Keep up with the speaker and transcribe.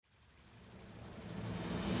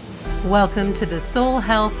Welcome to the Soul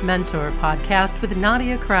Health Mentor podcast with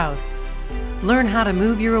Nadia Kraus. Learn how to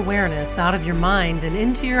move your awareness out of your mind and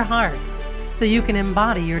into your heart so you can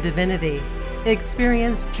embody your divinity,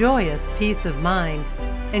 experience joyous peace of mind,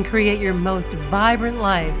 and create your most vibrant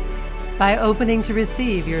life by opening to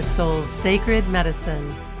receive your soul's sacred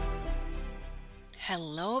medicine.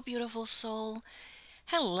 Hello, beautiful soul.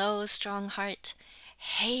 Hello, strong heart.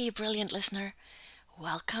 Hey, brilliant listener.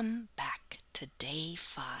 Welcome back to day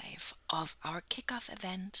 5 of our kickoff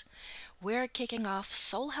event. We're kicking off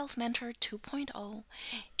Soul Health Mentor 2.0.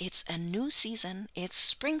 It's a new season, it's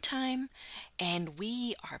springtime, and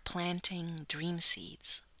we are planting dream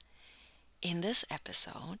seeds. In this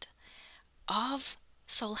episode of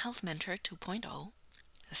Soul Health Mentor 2.0,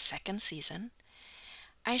 the second season,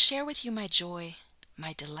 I share with you my joy,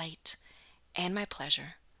 my delight, and my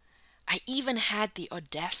pleasure. I even had the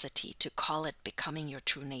audacity to call it becoming your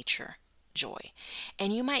true nature, joy.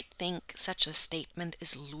 And you might think such a statement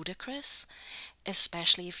is ludicrous,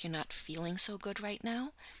 especially if you're not feeling so good right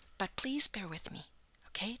now, but please bear with me,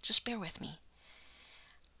 okay? Just bear with me.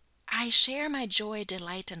 I share my joy,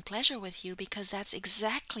 delight, and pleasure with you because that's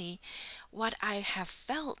exactly what I have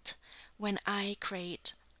felt when I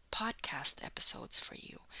create podcast episodes for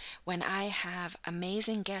you, when I have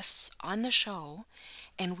amazing guests on the show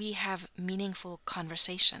and we have meaningful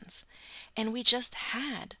conversations. And we just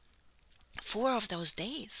had 4 of those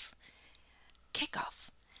days. Kickoff.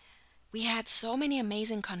 We had so many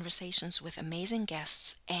amazing conversations with amazing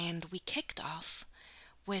guests, and we kicked off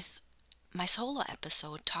with my solo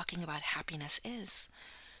episode talking about happiness is.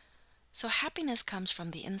 So happiness comes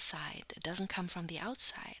from the inside. It doesn't come from the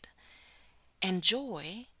outside. And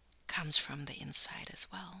joy comes from the inside as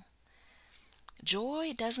well.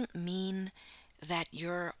 Joy doesn't mean that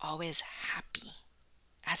you're always happy.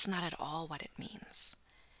 That's not at all what it means.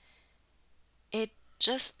 It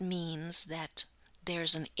just means that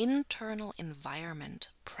there's an internal environment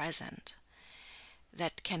present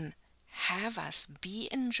that can have us be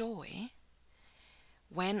in joy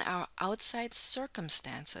when our outside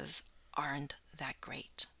circumstances aren't that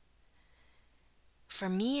great. For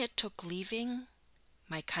me, it took leaving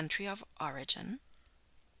my country of origin,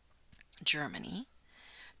 Germany,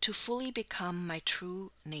 to fully become my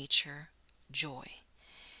true nature, joy.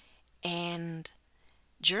 And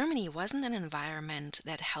Germany wasn't an environment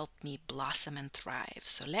that helped me blossom and thrive.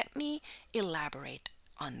 So let me elaborate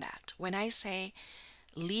on that. When I say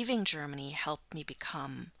leaving Germany helped me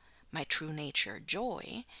become my true nature,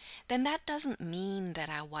 joy, then that doesn't mean that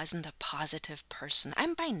I wasn't a positive person.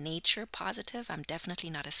 I'm by nature positive. I'm definitely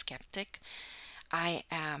not a skeptic. I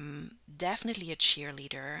am definitely a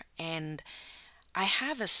cheerleader, and I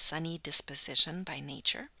have a sunny disposition by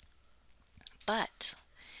nature. But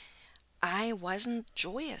I wasn't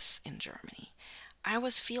joyous in Germany. I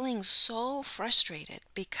was feeling so frustrated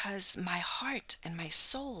because my heart and my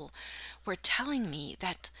soul were telling me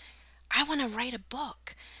that I want to write a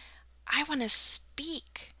book. I want to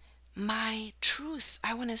speak my truth.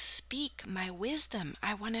 I want to speak my wisdom.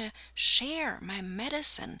 I want to share my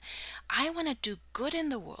medicine. I want to do good in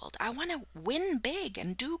the world. I want to win big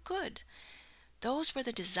and do good. Those were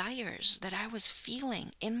the desires that I was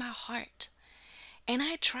feeling in my heart. And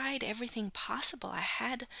I tried everything possible. I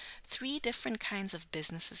had 3 different kinds of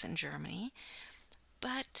businesses in Germany,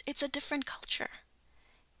 but it's a different culture.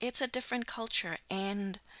 It's a different culture,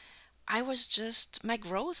 and my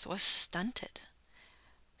growth was stunted.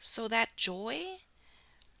 So that joy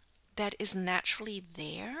that is naturally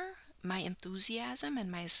there, my enthusiasm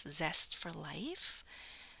and my zest for life,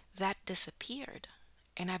 that disappeared.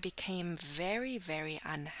 And I became very, very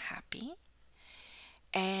unhappy.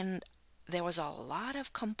 And there was a lot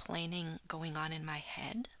of complaining going on in my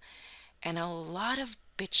head, and a lot of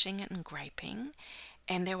bitching and griping,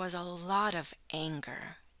 and there was a lot of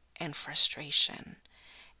anger and frustration.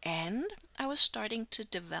 And I was starting to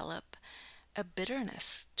develop a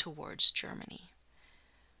bitterness towards Germany.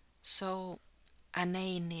 So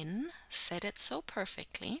Anaïs Nin said it so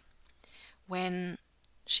perfectly when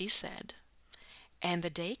she said, "And the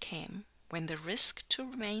day came when the risk to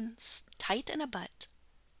remain tight in a bud,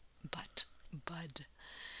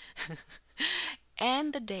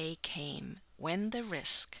 and the day came when the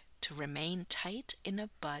risk to remain tight in a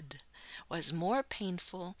bud was more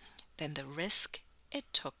painful than the risk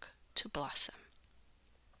it took to blossom."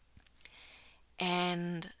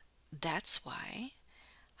 And that's why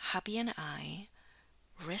hubby and I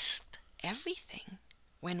risked everything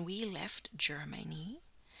when we left Germany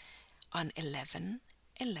on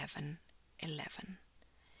 11/11/11.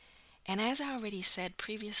 And as I already said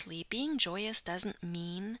previously, being joyous doesn't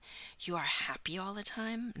mean you are happy all the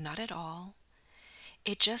time. Not at all.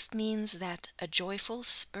 It just means that a joyful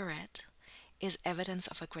spirit is evidence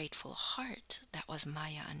of a grateful heart. That was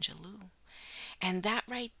Maya Angelou. And that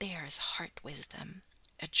right there is heart wisdom.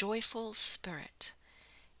 A joyful spirit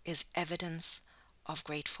is evidence of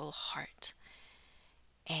grateful heart.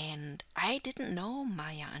 And I didn't know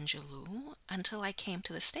Maya Angelou until I came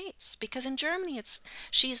to the States, because in Germany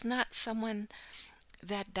she's not someone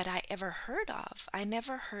that I ever heard of. I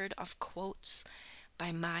never heard of quotes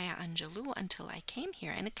by Maya Angelou until I came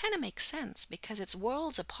here. And it kind of makes sense because it's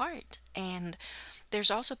worlds apart. And there's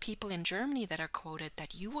also people in Germany that are quoted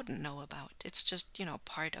that you wouldn't know about. It's just,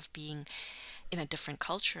 part of being in a different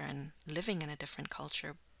culture and living in a different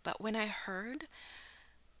culture. But when I heard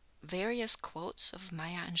various quotes of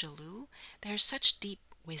Maya Angelou, there's such deep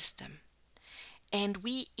wisdom. And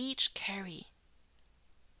we each carry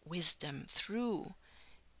wisdom through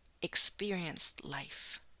experienced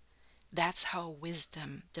life. That's how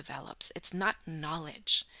wisdom develops. It's not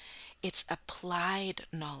knowledge. It's applied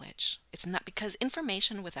knowledge. It's not, because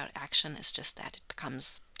information without action is just that. It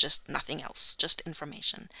becomes just nothing else, just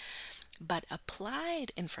information. But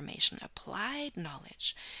applied information, applied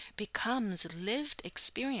knowledge becomes lived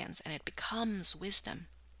experience, and it becomes wisdom.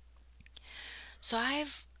 So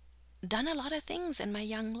I've done a lot of things in my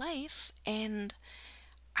young life, and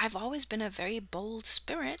I've always been a very bold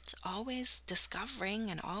spirit, always discovering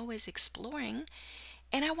and always exploring,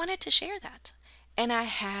 and I wanted to share that. And I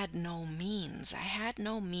had no means. I had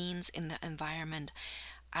no means in the environment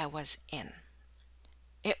I was in.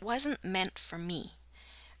 It wasn't meant for me.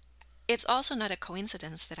 It's also not a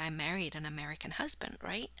coincidence that I married an American husband,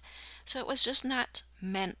 right? So it was just not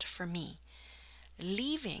meant for me.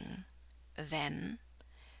 Leaving then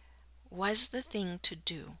was the thing to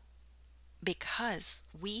do, because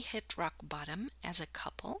we hit rock bottom as a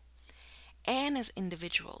couple and as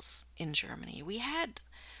individuals in Germany. We had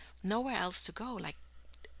nowhere else to go. Like,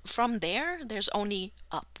 from there's only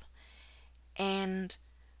up. And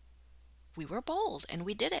we were bold and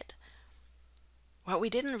we did it. What we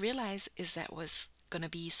didn't realize is that was going to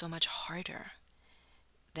be so much harder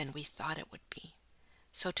than we thought it would be.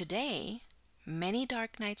 So today, many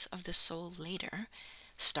dark nights of the soul later,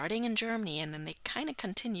 starting in Germany, and then they kind of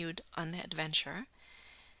continued on the adventure,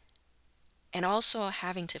 and also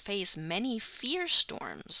having to face many fear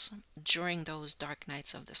storms during those dark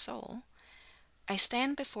nights of the soul, I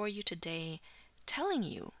stand before you today telling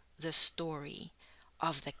you the story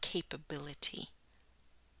of the capability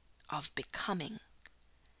of becoming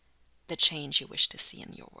the change you wish to see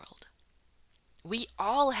in your world. We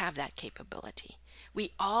all have that capability.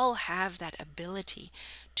 We all have that ability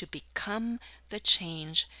to become the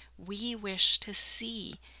change we wish to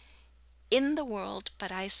see in the world,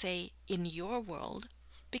 but I say in your world,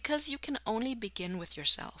 because you can only begin with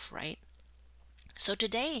yourself, right? So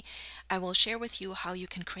today, I will share with you how you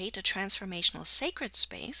can create a transformational sacred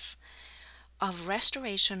space of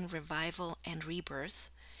restoration, revival, and rebirth,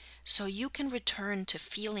 so you can return to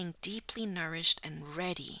feeling deeply nourished and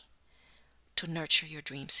ready to nurture your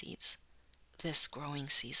dream seeds this growing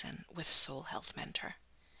season with Soul Health Mentor.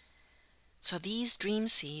 So these dream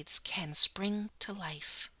seeds can spring to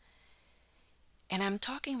life. And I'm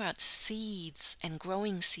talking about seeds and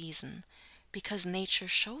growing season because nature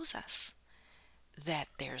shows us that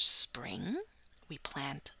there's spring, we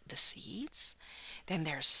plant the seeds. Then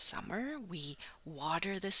there's summer, we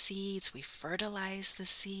water the seeds, we fertilize the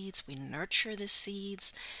seeds, we nurture the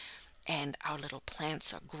seeds, and our little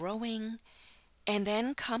plants are growing. And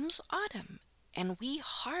then comes autumn, and we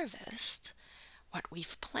harvest what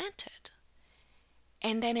we've planted.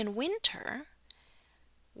 And then in winter,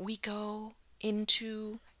 we go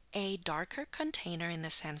into a darker container, in the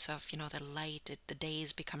sense of, the light, the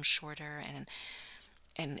days become shorter, and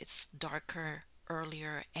it's darker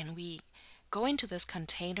earlier, and we go into this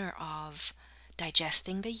container of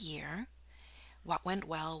digesting the year, what went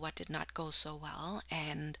well, what did not go so well,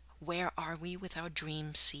 and where are we with our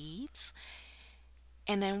dream seeds.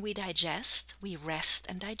 And then we digest, we rest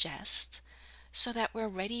and digest, so that we're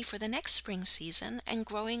ready for the next spring season and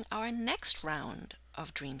growing our next round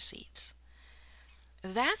of dream seeds.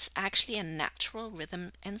 That's actually a natural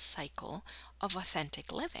rhythm and cycle of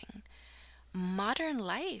authentic living. Modern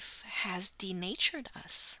life has denatured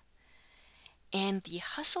us, and the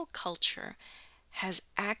hustle culture has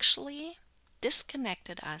actually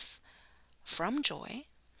disconnected us from joy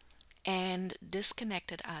and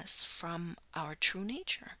disconnected us from our true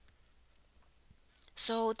nature.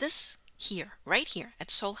 So this here, right here at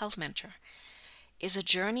Soul Health Mentor, is a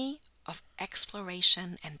journey of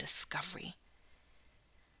exploration and discovery.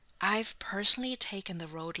 I've personally taken the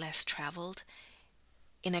road less traveled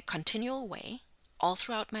in a continual way all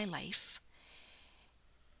throughout my life,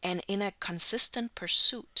 and in a consistent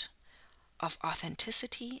pursuit of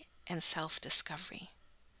authenticity and self-discovery.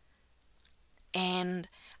 And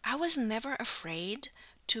I was never afraid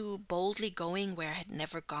to boldly going where I had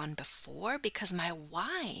never gone before, because my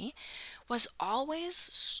why was always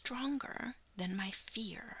stronger than my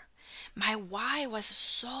fear. My why was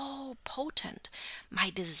so potent. My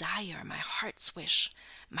desire, my heart's wish,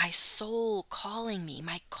 my soul calling me,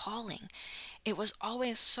 my calling. It was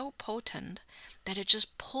always so potent that it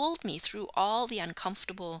just pulled me through all the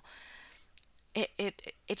uncomfortable.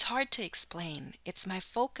 It's hard to explain. It's my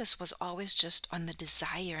focus was always just on the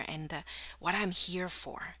desire and what I'm here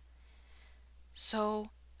for.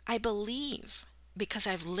 So I believe, because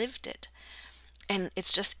I've lived it, and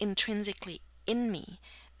it's just intrinsically in me,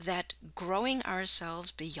 that growing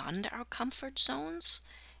ourselves beyond our comfort zones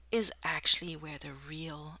is actually where the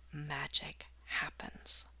real magic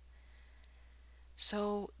happens.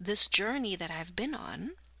 So this journey that I've been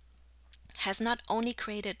on has not only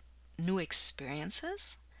created new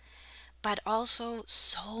experiences, but also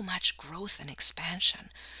so much growth and expansion.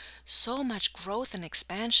 So much growth and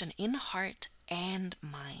expansion in heart and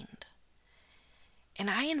mind. And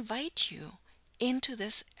I invite you into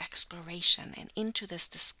this exploration and into this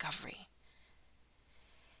discovery.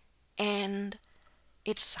 And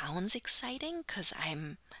it sounds exciting because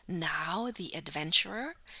I'm now the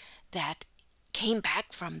adventurer that came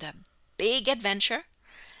back from the big adventure,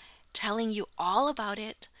 telling you all about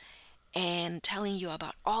it and telling you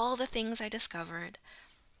about all the things I discovered.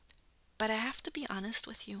 But I have to be honest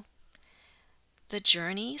with you. The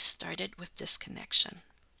journey started with disconnection.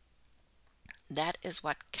 That is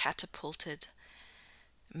what catapulted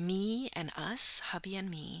me and us, hubby and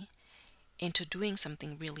me, into doing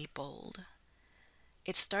something really bold.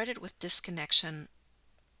 It started with disconnection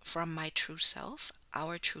from my true self,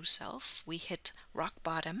 our true self. We hit rock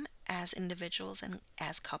bottom as individuals and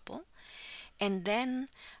as couple. And then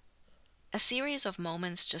a series of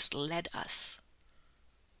moments just led us.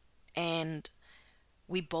 And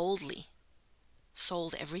we boldly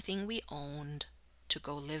sold everything we owned to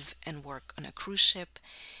go live and work on a cruise ship.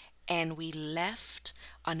 And we left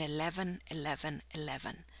on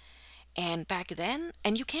 11/11/11. And back then,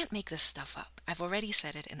 and you can't make this stuff up. I've already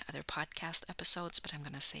said it in other podcast episodes, but I'm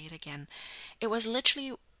going to say it again. It was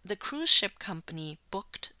literally the cruise ship company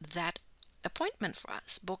booked that appointment for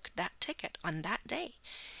us, booked that ticket on that day.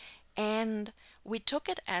 And we took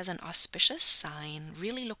it as an auspicious sign,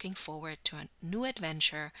 really looking forward to a new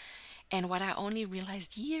adventure. And what I only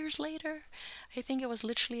realized years later, I think it was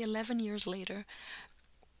literally 11 years later,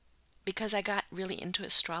 because I got really into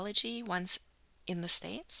astrology once in the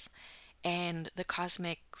States, and the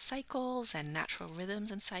cosmic cycles and natural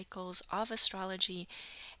rhythms and cycles of astrology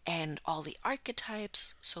and all the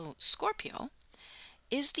archetypes. So Scorpio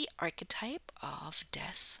is the archetype of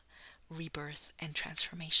death, rebirth, and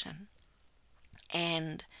transformation.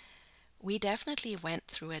 And we definitely went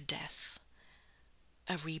through a death,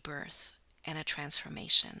 a rebirth, and a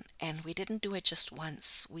transformation. And we didn't do it just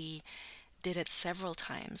once. We did it several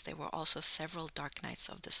times. There were also several dark nights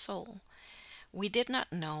of the soul. We did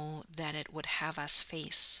not know that it would have us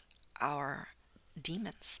face our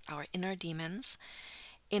demons, our inner demons,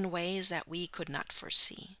 in ways that we could not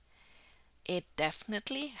foresee. It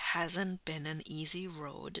definitely hasn't been an easy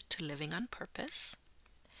road to living on purpose.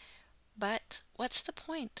 But what's the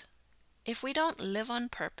point? If we don't live on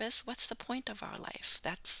purpose, what's the point of our life?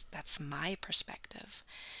 That's my perspective.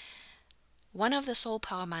 One of the soul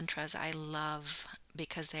power mantras I love,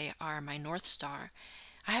 because they are my North Star.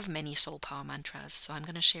 I have many soul power mantras, so I'm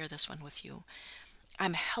going to share this one with you.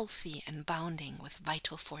 I'm healthy and bounding with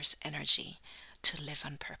vital force energy to live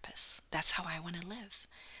on purpose. That's how I want to live.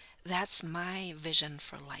 That's my vision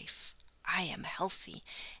for life. I am healthy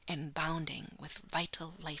and bounding with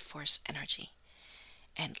vital life force energy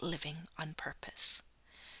and living on purpose.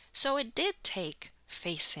 So it did take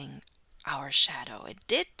facing our shadow. It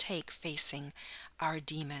did take facing our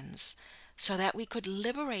demons so that we could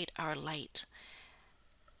liberate our light.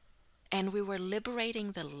 And we were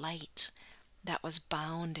liberating the light that was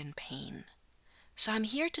bound in pain. So I'm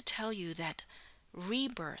here to tell you that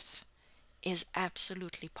rebirth is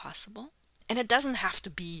absolutely possible. And it doesn't have to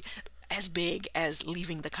be as big as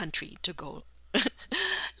leaving the country to go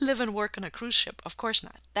live and work on a cruise ship. Of course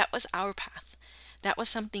not. That was our path. That was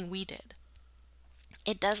something we did.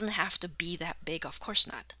 It doesn't have to be that big. Of course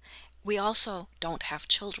not. We also don't have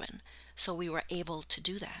children, so we were able to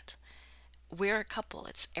do that. We're a couple.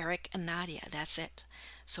 It's Eric and Nadia. That's it.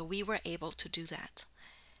 So we were able to do that.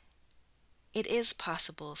 It is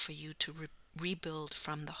possible for you to rebuild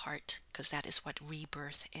from the heart, because that is what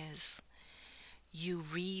rebirth is. You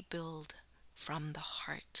rebuild from the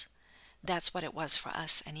heart. That's what it was for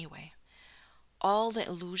us anyway. All the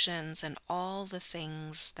illusions and all the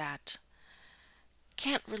things that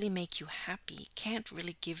can't really make you happy, can't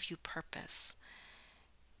really give you purpose,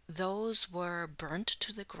 those were burnt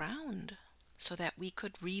to the ground so that we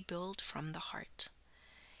could rebuild from the heart.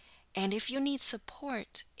 And if you need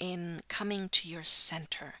support in coming to your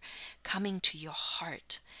center, coming to your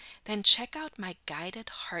heart, then check out my guided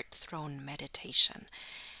heart throne meditation.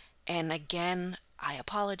 And again, I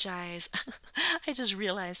apologize. I just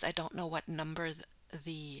realized I don't know what number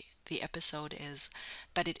the episode is,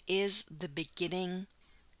 but it is the beginning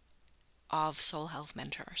of Soul Health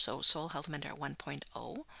Mentor. So Soul Health Mentor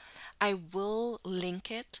 1.0. I will link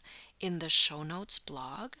it in the show notes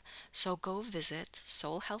blog. So go visit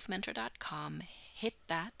soulhealthmentor.com, hit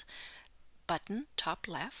that button top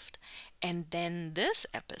left, and then this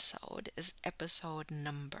episode is episode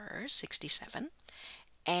number 67.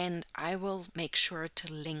 And I will make sure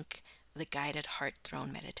to link the guided heart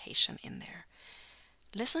throne meditation in there.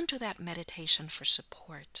 Listen to that meditation for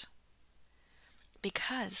support,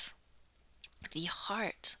 because the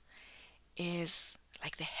heart is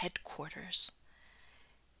like the headquarters.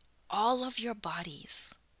 All of your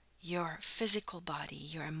bodies, your physical body,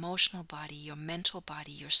 your emotional body, your mental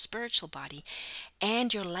body, your spiritual body,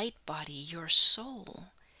 and your light body, your soul,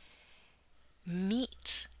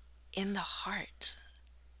 meet in the heart.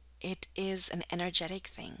 It is an energetic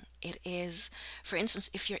thing. It is, for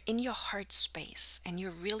instance, if you're in your heart space and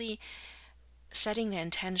you're really setting the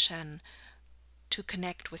intention to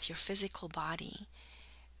connect with your physical body,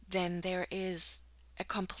 then there is a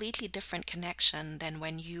completely different connection than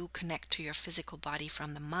when you connect to your physical body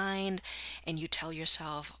from the mind and you tell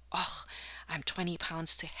yourself, oh, I'm 20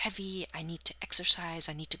 pounds too heavy, I need to exercise,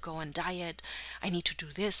 I need to go on diet, I need to do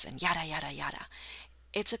this, and yada, yada, yada.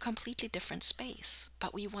 It's a completely different space,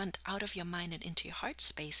 but we want out of your mind and into your heart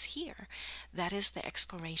space here. That is the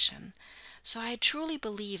exploration. So I truly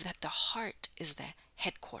believe that the heart is the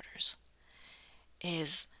headquarters.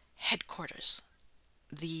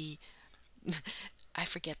 The I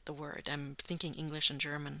forget the word. I'm thinking English and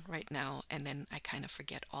German right now, and then I kind of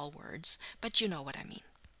forget all words, but you know what I mean.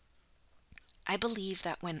 I believe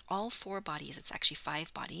that when all four bodies, it's actually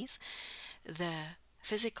 5 bodies, the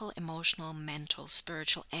physical, emotional, mental,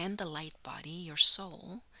 spiritual, and the light body, your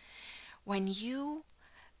soul, when you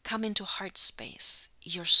come into heart space,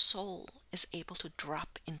 your soul is able to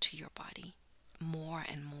drop into your body more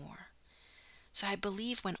and more. So I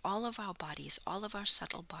believe when all of our bodies, all of our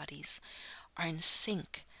subtle bodies are in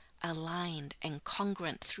sync, aligned, and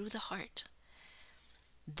congruent through the heart,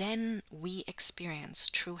 then we experience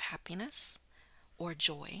true happiness or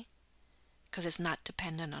joy, because it's not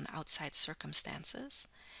dependent on outside circumstances.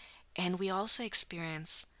 And we also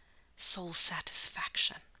experience soul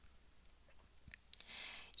satisfaction.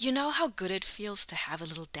 You know how good it feels to have a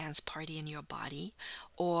little dance party in your body,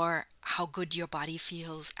 or how good your body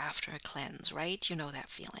feels after a cleanse, right? You know that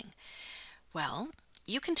feeling. Well,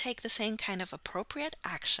 you can take the same kind of appropriate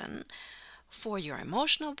action for your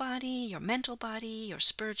emotional body, your mental body, your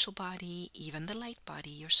spiritual body, even the light body,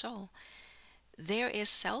 your soul. There is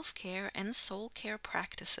self-care and soul care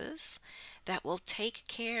practices that will take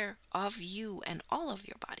care of you and all of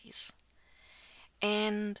your bodies.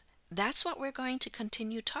 And that's what we're going to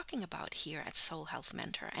continue talking about here at Soul Health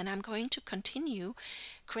Mentor. And I'm going to continue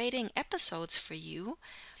creating episodes for you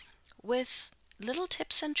with little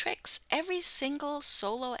tips and tricks. Every single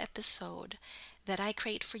solo episode that I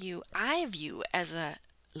create for you, I view as a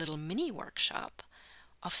little mini workshop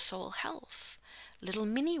of soul health, little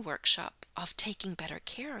mini workshop of taking better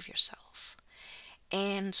care of yourself.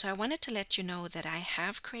 And so I wanted to let you know that I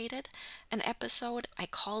have created an episode. I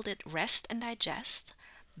called it Rest and Digest,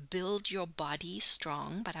 Build Your Body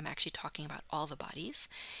Strong, but I'm actually talking about all the bodies.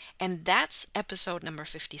 And that's episode number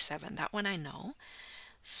 57. That one I know.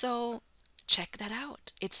 So check that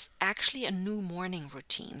out. It's actually a new morning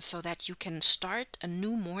routine so that you can start a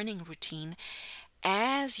new morning routine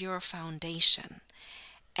as your foundation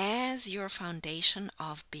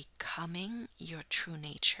of becoming your true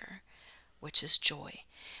nature, which is joy.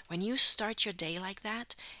 When you start your day like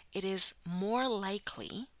that, it is more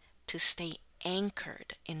likely to stay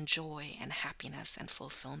anchored in joy and happiness and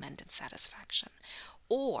fulfillment and satisfaction.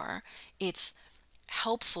 Or it's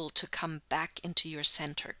helpful to come back into your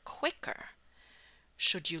center quicker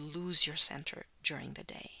should you lose your center during the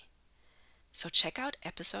day. So check out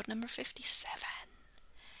episode number 57.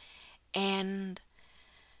 And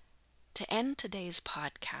to end today's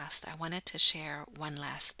podcast, I wanted to share one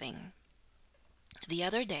last thing. The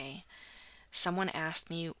other day, someone asked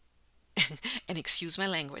me, and excuse my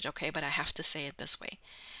language, okay, but I have to say it this way.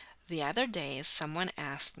 The other day, someone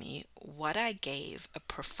asked me what I gave a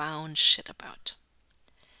profound shit about.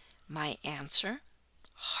 My answer,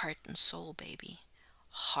 heart and soul, baby.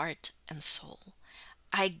 Heart and soul.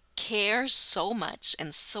 I care so much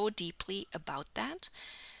and so deeply about that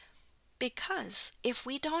because if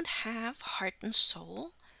we don't have heart and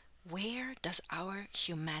soul, where does our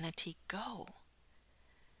humanity go?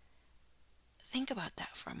 Think about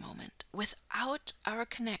that for a moment. Without our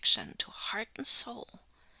connection to heart and soul,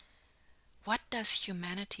 what does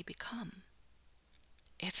humanity become?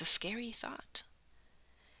 It's a scary thought.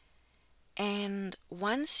 And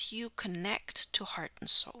once you connect to heart and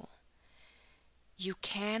soul, you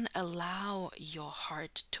can allow your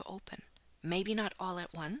heart to open. Maybe not all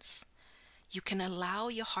at once. You can allow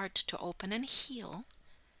your heart to open and heal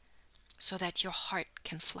so that your heart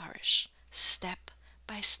can flourish step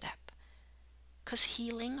by step. Because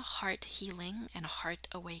heart healing and heart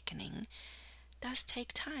awakening does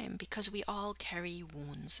take time because we all carry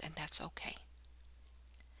wounds, and that's okay.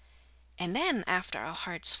 And then after our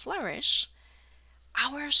hearts flourish,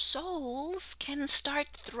 our souls can start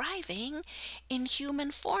thriving in human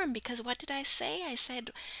form. Because what did I say? I said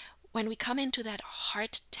when we come into that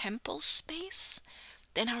heart temple space,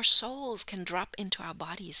 then our souls can drop into our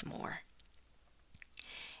bodies more.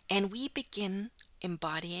 And we begin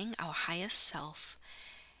embodying our highest self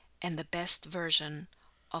and the best version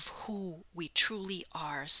of who we truly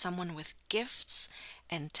are, someone with gifts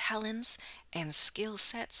and talents and skill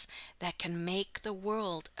sets that can make the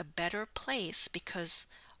world a better place because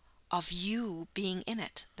of you being in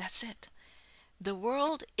it. That's it. The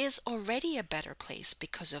world is already a better place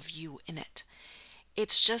because of you in it.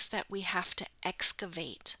 It's just that we have to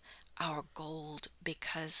excavate our gold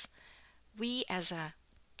because we as a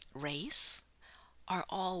race are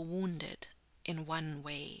all wounded in one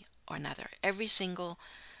way or another. Every single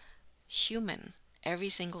human, every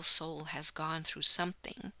single soul has gone through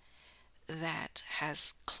something that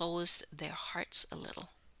has closed their hearts a little.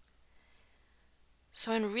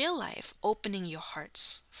 So in real life, opening your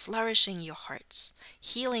hearts, flourishing your hearts,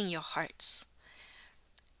 healing your hearts,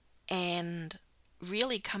 and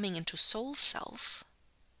really coming into soul self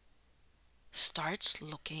starts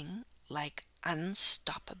looking like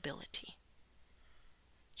unstoppability.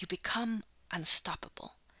 You become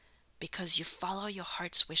unstoppable because you follow your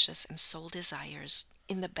heart's wishes and soul desires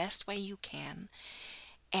in the best way you can.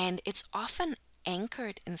 And it's often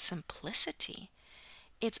anchored in simplicity.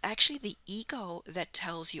 It's actually the ego that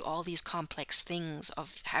tells you all these complex things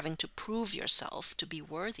of having to prove yourself to be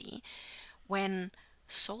worthy, when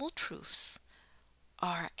soul truths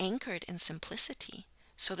are anchored in simplicity.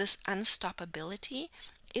 So this unstoppability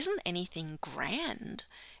isn't anything grand.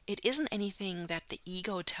 It isn't anything that the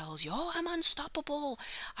ego tells you, oh, I'm unstoppable,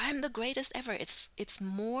 I'm the greatest ever. It's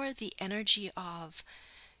more the energy of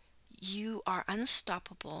you are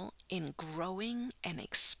unstoppable in growing and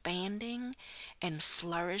expanding and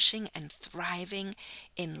flourishing and thriving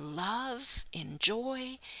in love, in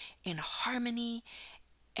joy, in harmony,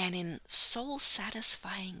 and in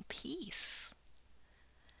soul-satisfying peace.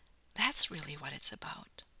 That's really what it's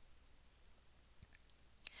about.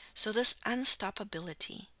 So this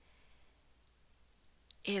unstoppability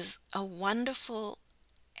is a wonderful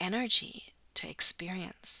energy to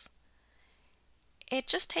experience. It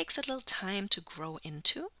just takes a little time to grow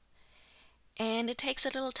into, and it takes a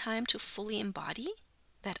little time to fully embody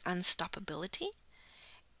that unstoppability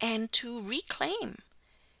and to reclaim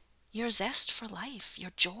your zest for life,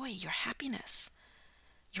 your joy, your happiness,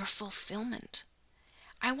 your fulfillment.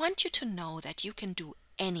 I want you to know that you can do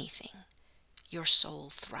anything your soul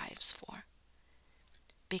thrives for,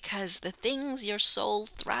 because the things your soul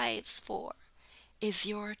thrives for is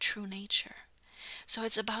your true nature. So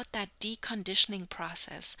it's about that deconditioning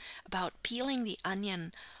process, about peeling the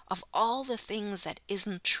onion of all the things that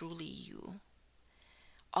isn't truly you.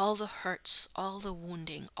 All the hurts, all the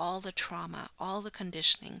wounding, all the trauma, all the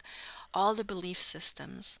conditioning, all the belief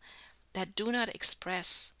systems that do not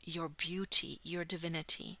express your beauty, your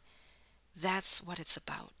divinity. That's what it's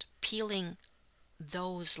about, peeling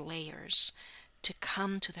those layers to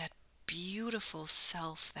come to that beautiful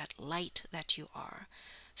self, that light that you are.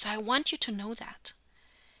 So I want you to know that.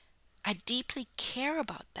 I deeply care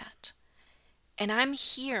about that. And I'm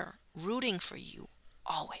here rooting for you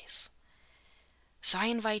always. So I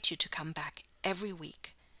invite you to come back every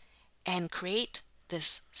week and create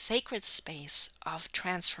this sacred space of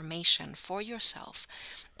transformation for yourself,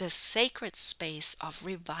 this sacred space of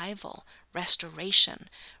revival, restoration,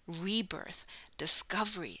 rebirth,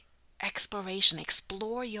 discovery, exploration.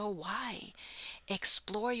 Explore your why,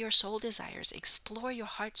 explore your soul desires, explore your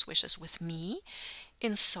heart's wishes with me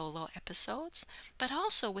in solo episodes, but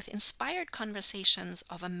also with inspired conversations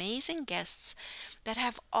of amazing guests that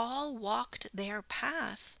have all walked their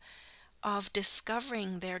path of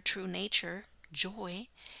discovering their true nature, joy,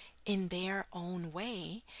 in their own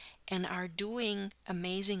way, and are doing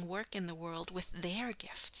amazing work in the world with their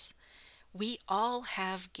gifts. We all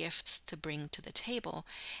have gifts to bring to the table,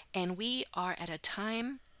 and we are at a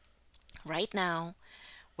time right now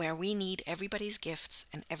where we need everybody's gifts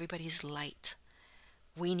and everybody's light.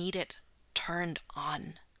 We need it turned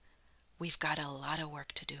on. We've got a lot of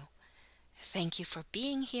work to do. Thank you for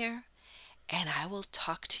being here, and I will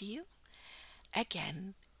talk to you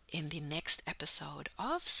again in the next episode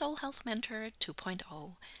of Soul Health Mentor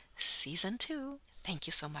 2.0, Season 2. Thank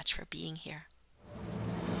you so much for being here.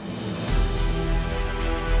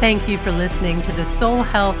 Thank you for listening to the Soul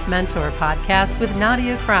Health Mentor podcast with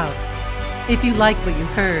Nadia Kraus. If you like what you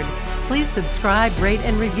heard, please subscribe, rate,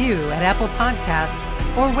 and review at Apple Podcasts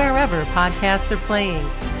or wherever podcasts are playing.